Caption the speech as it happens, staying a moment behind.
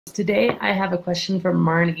Today, I have a question from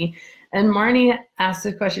Marnie. And Marnie asked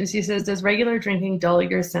a question. She says, does regular drinking dull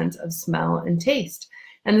your sense of smell and taste?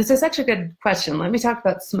 And this is such a good question. Let me talk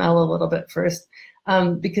about smell a little bit first,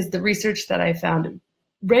 because the research that I found,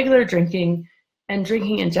 regular drinking and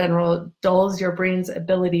drinking in general dulls your brain's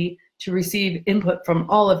ability to receive input from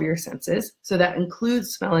all of your senses. So that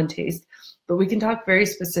includes smell and taste. But we can talk very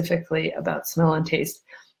specifically about smell and taste.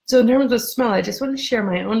 So in terms of smell, I just want to share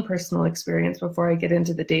my own personal experience before I get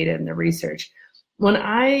into the data and the research. When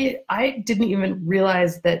I didn't even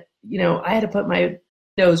realize that, I had to put my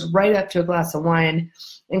nose right up to a glass of wine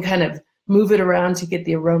and kind of move it around to get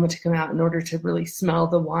the aroma to come out in order to really smell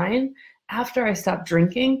the wine. After I stopped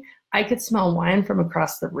drinking, I could smell wine from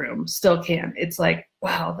across the room, still can. It's like,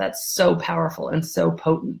 wow, that's so powerful and so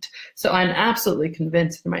potent. So I'm absolutely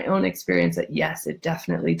convinced in my own experience that yes, it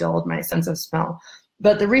definitely dulled my sense of smell.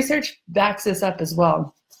 But the research backs this up as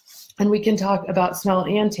well. And we can talk about smell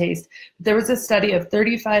and taste. There was a study of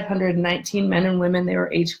 3,519 men and women. They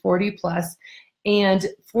were age 40 plus, and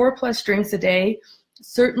 4+ drinks a day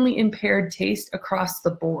certainly impaired taste across the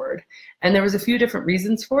board. And there was a few different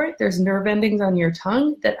reasons for it. There's nerve endings on your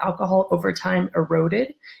tongue that alcohol over time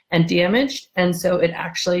eroded and damaged. And so it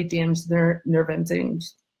actually damaged the nerve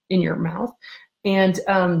endings in your mouth. And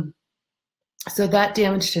so that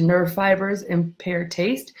damage to nerve fibers impaired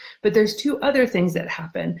taste. But there's two other things that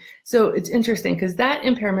happen. So it's interesting because that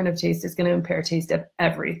impairment of taste is going to impair taste of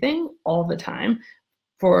everything all the time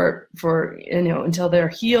for until they're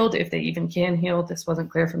healed, if they even can heal. This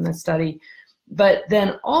wasn't clear from the study. But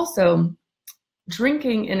then also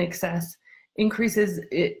drinking in excess increases,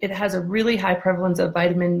 it has a really high prevalence of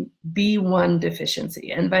vitamin B1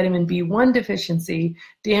 deficiency. And vitamin B1 deficiency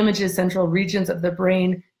damages central regions of the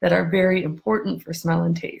brain that are very important for smell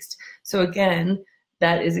and taste. So again,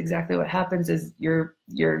 that is exactly what happens is your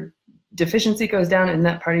deficiency goes down and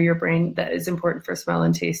that part of your brain that is important for smell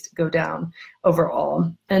and taste go down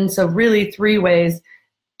overall. And so really 3 ways,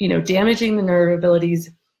 damaging the nerve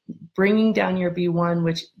abilities, bringing down your B1,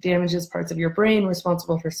 which damages parts of your brain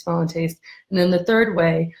responsible for smell and taste. And then the third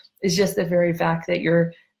way is just the very fact that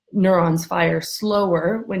your neurons fire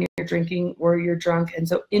slower when you're drinking or you're drunk. And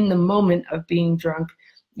so in the moment of being drunk,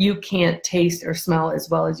 you can't taste or smell as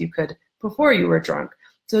well as you could before you were drunk.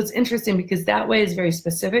 So it's interesting because that way is very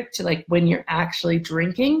specific to like when you're actually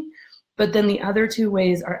drinking, but then the other 2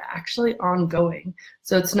 ways are actually ongoing.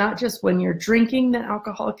 So it's not just when you're drinking that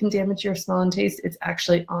alcohol can damage your smell and taste, it's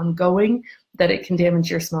actually ongoing that it can damage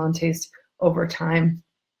your smell and taste over time.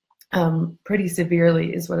 Pretty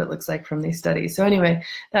severely is what it looks like from these studies. So anyway,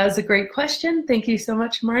 that was a great question. Thank you so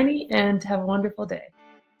much, Marnie, and have a wonderful day.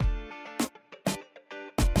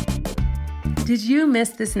 Did you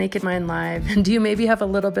miss this Naked Mind Live? And do you maybe have a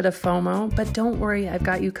little bit of FOMO? But don't worry, I've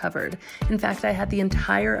got you covered. In fact, I had the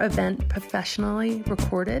entire event professionally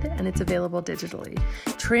recorded and it's available digitally.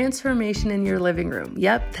 Transformation in your living room.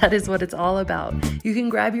 Yep, that is what it's all about. You can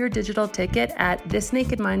grab your digital ticket at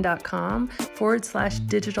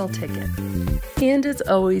thisnakedmind.com/digital ticket. And as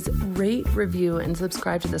always, rate, review, and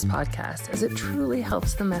subscribe to this podcast as it truly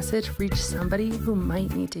helps the message reach somebody who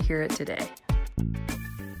might need to hear it today.